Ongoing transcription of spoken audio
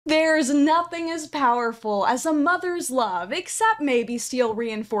There's nothing as powerful as a mother's love, except maybe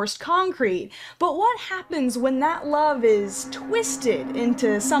steel-reinforced concrete. But what happens when that love is twisted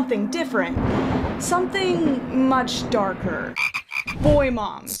into something different? Something much darker. Boy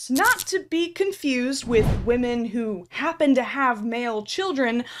moms, not to be confused with women who happen to have male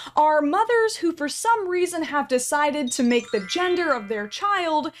children, are mothers who for some reason have decided to make the gender of their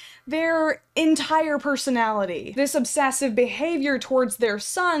child their entire personality. This obsessive behavior towards their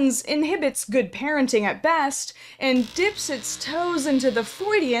sons inhibits good parenting at best, and dips its toes into the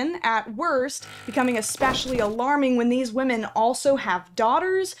Freudian at worst, becoming especially alarming when these women also have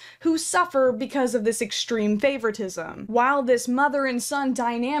daughters who suffer because of this extreme favoritism. While this mother and son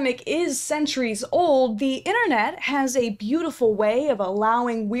dynamic is centuries old, the internet has a beautiful way of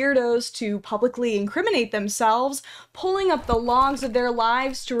allowing weirdos to publicly incriminate themselves, pulling up the logs of their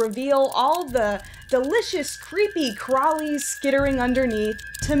lives to reveal all the delicious, creepy crawlies skittering underneath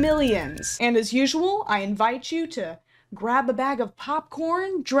to millions. And as usual, I invite you to grab a bag of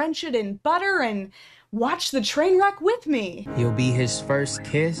popcorn, drench it in butter, and watch the train wreck with me. You'll be his first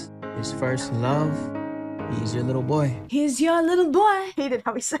kiss, his first love. He's your little boy. He's your little boy. I hated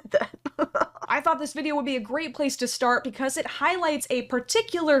how he said that. I thought this video would be a great place to start because it highlights a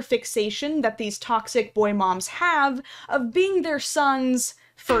particular fixation that these toxic boy moms have of being their son's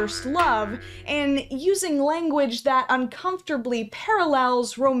first love, and using language that uncomfortably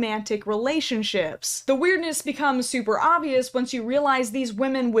parallels romantic relationships. The weirdness becomes super obvious once you realize these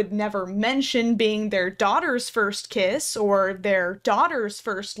women would never mention being their daughter's first kiss or their daughter's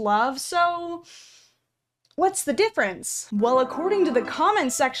first love, so what's the difference? Well, according to the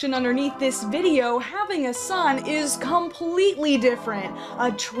comment section underneath this video, having a son is completely different.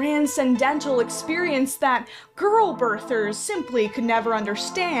 A transcendental experience that girl birthers simply could never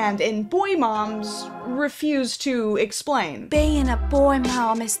understand, and boy moms refuse to explain. Being a boy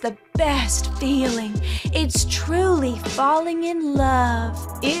mom is the best feeling. It's truly falling in love.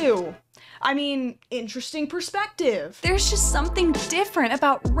 Ew. I mean, interesting perspective. There's just something different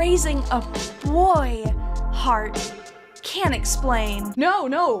about raising a boy. Heart. Can't explain.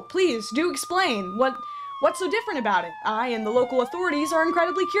 No, please, do explain. What's so different about it? I and the local authorities are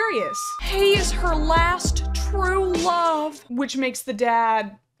incredibly curious. He is her last true love. Which makes the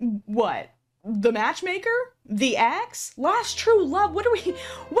dad, what? The matchmaker? The ex? Last true love? What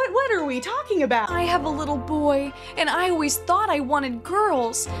are we talking about? I have a little boy, and I always thought I wanted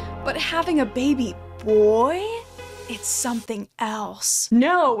girls, but having a baby boy? It's something else.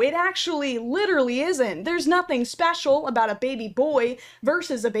 No, it actually literally isn't. There's nothing special about a baby boy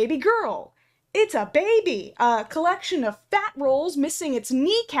versus a baby girl. It's a baby, a collection of fat rolls missing its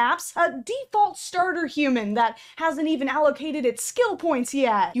kneecaps, a default starter human that hasn't even allocated its skill points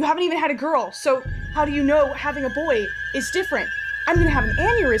yet. You haven't even had a girl, so how do you know having a boy is different? I'm gonna have an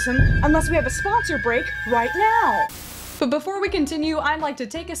aneurysm unless we have a sponsor break right now. But before we continue, I'd like to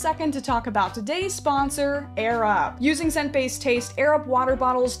take a second to talk about today's sponsor, Air Up. Using scent-based taste, Air Up water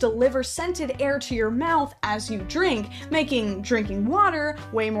bottles deliver scented air to your mouth as you drink, making drinking water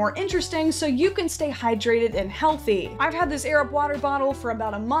way more interesting so you can stay hydrated and healthy. I've had this Air Up water bottle for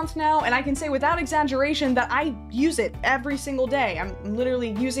about a month now, and I can say without exaggeration that I use it every single day. I'm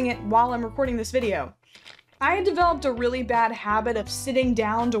literally using it while I'm recording this video. I had developed a really bad habit of sitting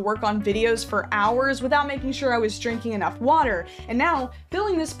down to work on videos for hours without making sure I was drinking enough water, and now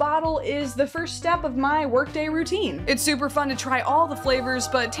filling this bottle is the first step of my workday routine. It's super fun to try all the flavors,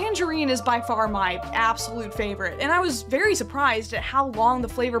 but tangerine is by far my absolute favorite, and I was very surprised at how long the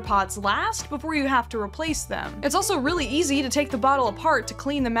flavor pods last before you have to replace them. It's also really easy to take the bottle apart to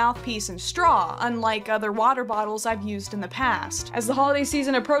clean the mouthpiece and straw, unlike other water bottles I've used in the past. As the holiday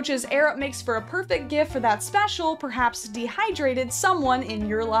season approaches, Air Up makes for a perfect gift for that special, perhaps dehydrated someone in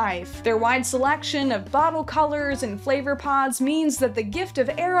your life. Their wide selection of bottle colors and flavor pods means that the gift of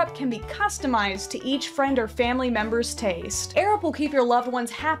Air Up can be customized to each friend or family member's taste. Air Up will keep your loved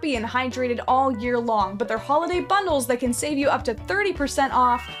ones happy and hydrated all year long, but their holiday bundles that can save you up to 30%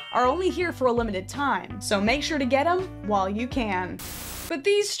 off are only here for a limited time, so make sure to get them while you can. But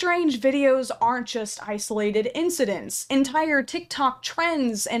these strange videos aren't just isolated incidents. Entire TikTok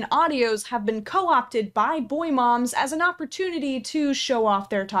trends and audios have been co-opted by boy moms as an opportunity to show off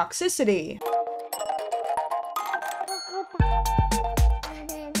their toxicity.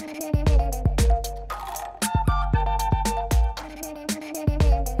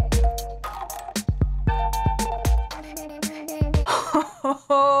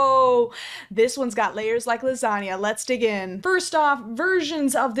 Oh, this one's got layers like lasagna. Let's dig in. First off,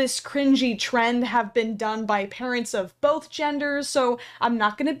 versions of this cringy trend have been done by parents of both genders, so I'm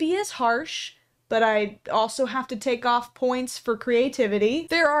not gonna be as harsh, but I also have to take off points for creativity.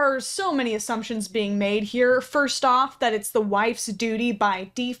 There are so many assumptions being made here. First off, that it's the wife's duty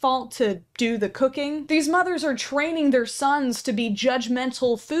by default to do the cooking. These mothers are training their sons to be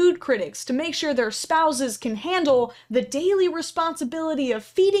judgmental food critics to make sure their spouses can handle the daily responsibility of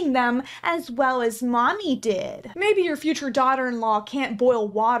feeding them as well as mommy did. Maybe your future daughter-in-law can't boil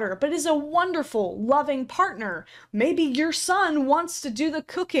water, but is a wonderful, loving partner. Maybe your son wants to do the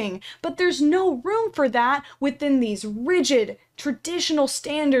cooking, but there's no room for that within these rigid, traditional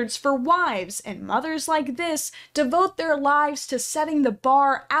standards for wives, and mothers like this devote their lives to setting the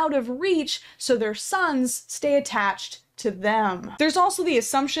bar out of reach so their sons stay attached to them. There's also the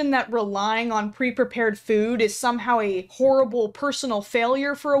assumption that relying on pre-prepared food is somehow a horrible personal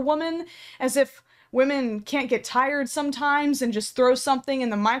failure for a woman, as if women can't get tired sometimes and just throw something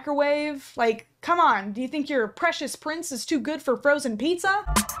in the microwave. Like, come on, do you think your precious prince is too good for frozen pizza?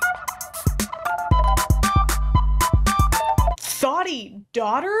 Thoughty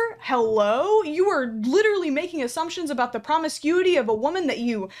daughter? Hello? You are literally making assumptions about the promiscuity of a woman that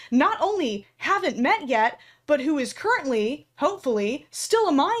you not only haven't met yet, but who is currently, hopefully, still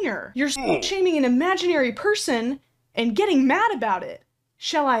a minor. You're shaming an imaginary person and getting mad about it.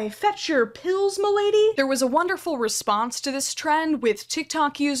 Shall I fetch your pills, milady? There was a wonderful response to this trend, with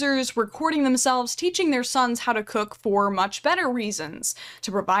TikTok users recording themselves teaching their sons how to cook for much better reasons,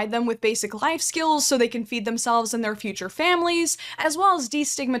 to provide them with basic life skills so they can feed themselves and their future families, as well as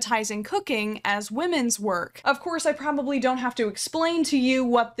destigmatizing cooking as women's work. Of course, I probably don't have to explain to you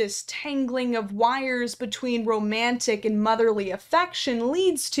what this tangling of wires between romantic and motherly affection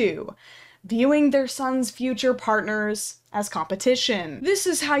leads to: viewing their sons' future partners as competition. This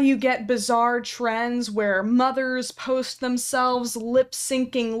is how you get bizarre trends where mothers post themselves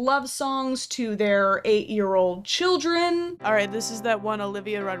lip-syncing love songs to their 8-year-old children. Alright, this is that one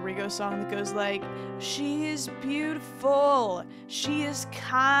Olivia Rodrigo song that goes like, "She is beautiful, she is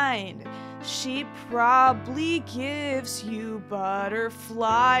kind, she probably gives you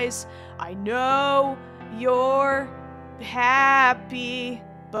butterflies. I know you're happy,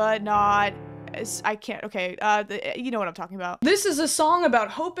 but not..." I can't, okay, you know what I'm talking about. This is a song about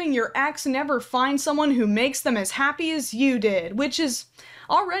hoping your ex never finds someone who makes them as happy as you did, which is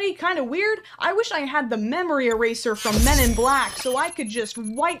already kind of weird. I wish I had the memory eraser from Men in Black so I could just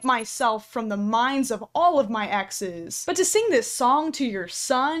wipe myself from the minds of all of my exes. But to sing this song to your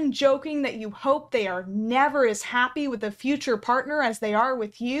son, joking that you hope they are never as happy with a future partner as they are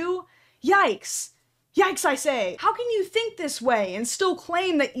with you? Yikes! Yikes, I say! How can you think this way and still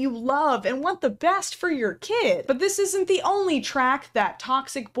claim that you love and want the best for your kid? But this isn't the only track that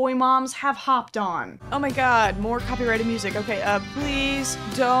toxic boy moms have hopped on. Oh my god, more copyrighted music. Okay, please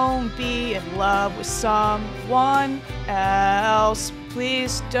don't be in love with someone else.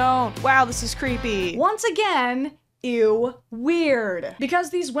 Please don't. Wow, this is creepy. Once again, ew, weird.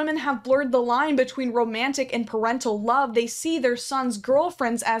 Because these women have blurred the line between romantic and parental love, they see their sons'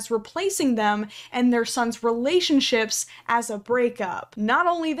 girlfriends as replacing them and their sons' relationships as a breakup. Not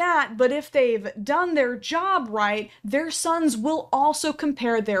only that, but if they've done their job right, their sons will also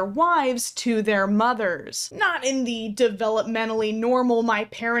compare their wives to their mothers. Not in the developmentally normal, my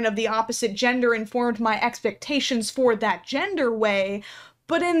parent of the opposite gender informed my expectations for that gender way,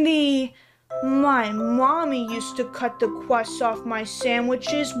 but in the "my mommy used to cut the crusts off my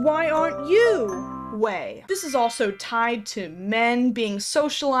sandwiches, why aren't you?" way. This is also tied to men being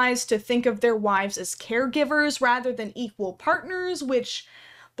socialized to think of their wives as caregivers rather than equal partners, which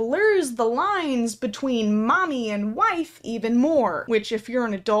blurs the lines between mommy and wife even more. Which, if you're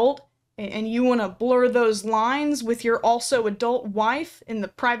an adult and you want to blur those lines with your also adult wife in the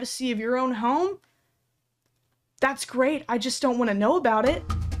privacy of your own home, that's great, I just don't want to know about it.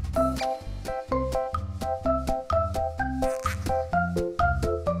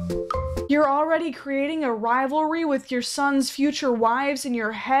 You're already creating a rivalry with your son's future wives in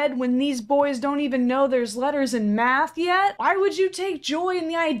your head when these boys don't even know there's letters in math yet? Why would you take joy in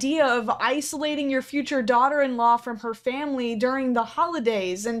the idea of isolating your future daughter-in-law from her family during the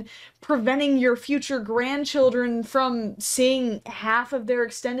holidays and preventing your future grandchildren from seeing half of their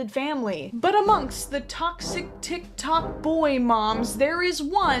extended family? But amongst the toxic TikTok boy moms, there is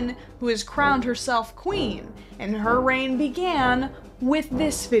one who has crowned herself queen, and her reign began with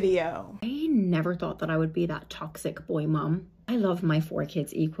this video. I never thought that I would be that toxic boy mom. I love my 4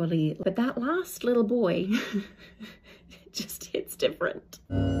 kids equally, but that last little boy just hits different.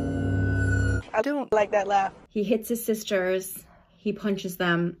 I don't like that laugh. He hits his sisters, he punches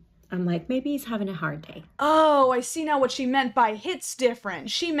them. I'm like, maybe he's having a hard day. Oh, I see now what she meant by hits different.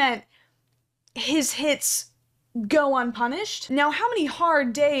 She meant his hits go unpunished. Now, how many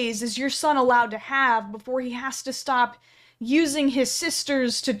hard days is your son allowed to have before he has to stop using his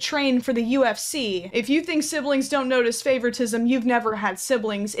sisters to train for the UFC? If you think siblings don't notice favoritism, you've never had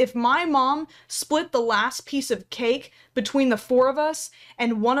siblings. If my mom split the last piece of cake between the 4 of us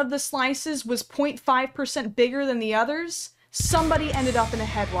and one of the slices was 0.5% bigger than the others, somebody ended up in a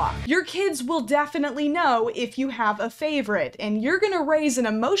headlock. Your kids will definitely know if you have a favorite, and you're gonna raise an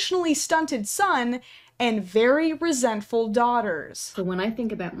emotionally stunted son and very resentful daughters. So when I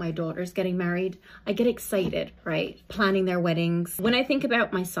think about my daughters getting married, I get excited, right? Planning their weddings. When I think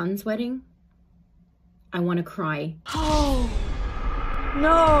about my son's wedding, I want to cry. Oh,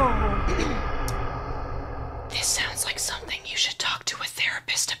 no. This sounds like something you should talk to a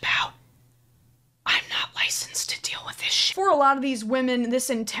therapist about. I'm not licensed to deal with this shit. For a lot of these women, this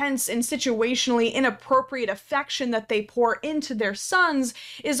intense and situationally inappropriate affection that they pour into their sons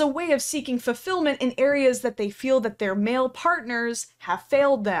is a way of seeking fulfillment in areas that they feel that their male partners have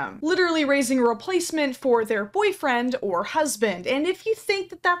failed them. Literally raising a replacement for their boyfriend or husband. And if you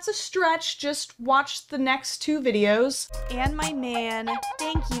think that that's a stretch, just watch the next 2 videos. And my man,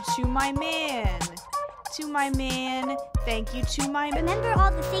 thank you to my man. To my man, thank you to my man. Remember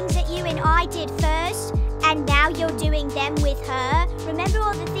all the things that you and I did first, and now you're doing them with her? Remember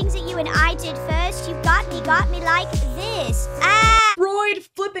all the things that you and I did first? You got me like this. Ah! Freud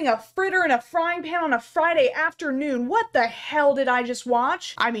flipping a fritter in a frying pan on a Friday afternoon. What the hell did I just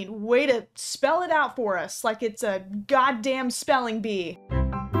watch? I mean, way to spell it out for us like it's a goddamn spelling bee.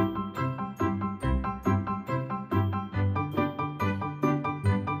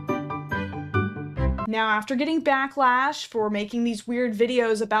 Now, after getting backlash for making these weird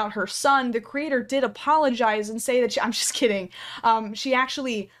videos about her son, the creator did apologize and say that I'm just kidding. She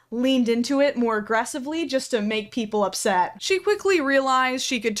actually leaned into it more aggressively just to make people upset. She quickly realized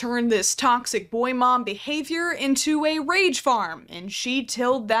she could turn this toxic boy mom behavior into a rage farm, and she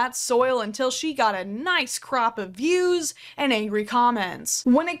tilled that soil until she got a nice crop of views and angry comments.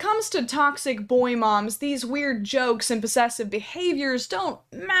 When it comes to toxic boy moms, these weird jokes and possessive behaviors don't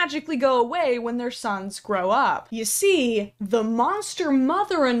magically go away when their sons grow up. You see, the monster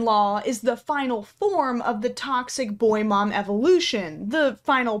mother-in-law is the final form of the toxic boy mom evolution, the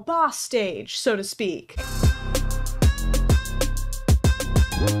final boss stage, so to speak.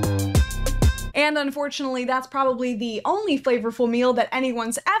 And unfortunately, that's probably the only flavorful meal that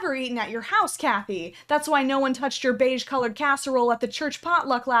anyone's ever eaten at your house, Kathy. That's why no one touched your beige-colored casserole at the church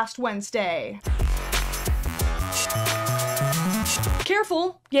potluck last Wednesday.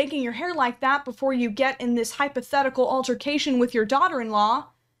 Careful yanking your hair like that before you get in this hypothetical altercation with your daughter-in-law.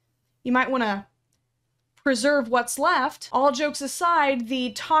 You might want to preserve what's left. All jokes aside,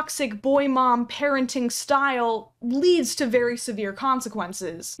 the toxic boy mom parenting style leads to very severe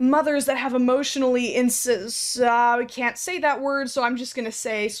consequences. Mothers that have emotionally I can't say that word, so I'm just gonna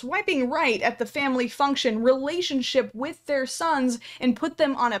say swiping right at the family function relationship with their sons and put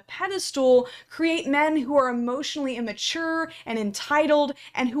them on a pedestal create men who are emotionally immature and entitled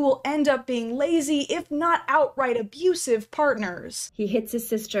and who will end up being lazy, if not outright abusive partners. He hits his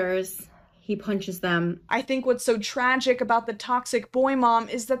sisters. He punches them. I think what's so tragic about the toxic boy mom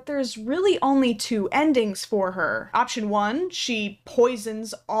is that there's really only 2 endings for her. Option 1, she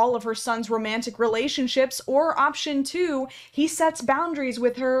poisons all of her son's romantic relationships, or option 2, he sets boundaries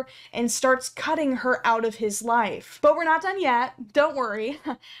with her and starts cutting her out of his life. But we're not done yet. Don't worry.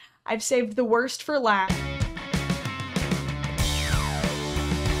 I've saved the worst for last.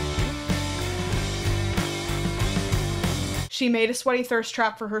 She made a sweaty thirst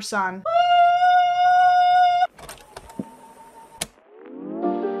trap for her son.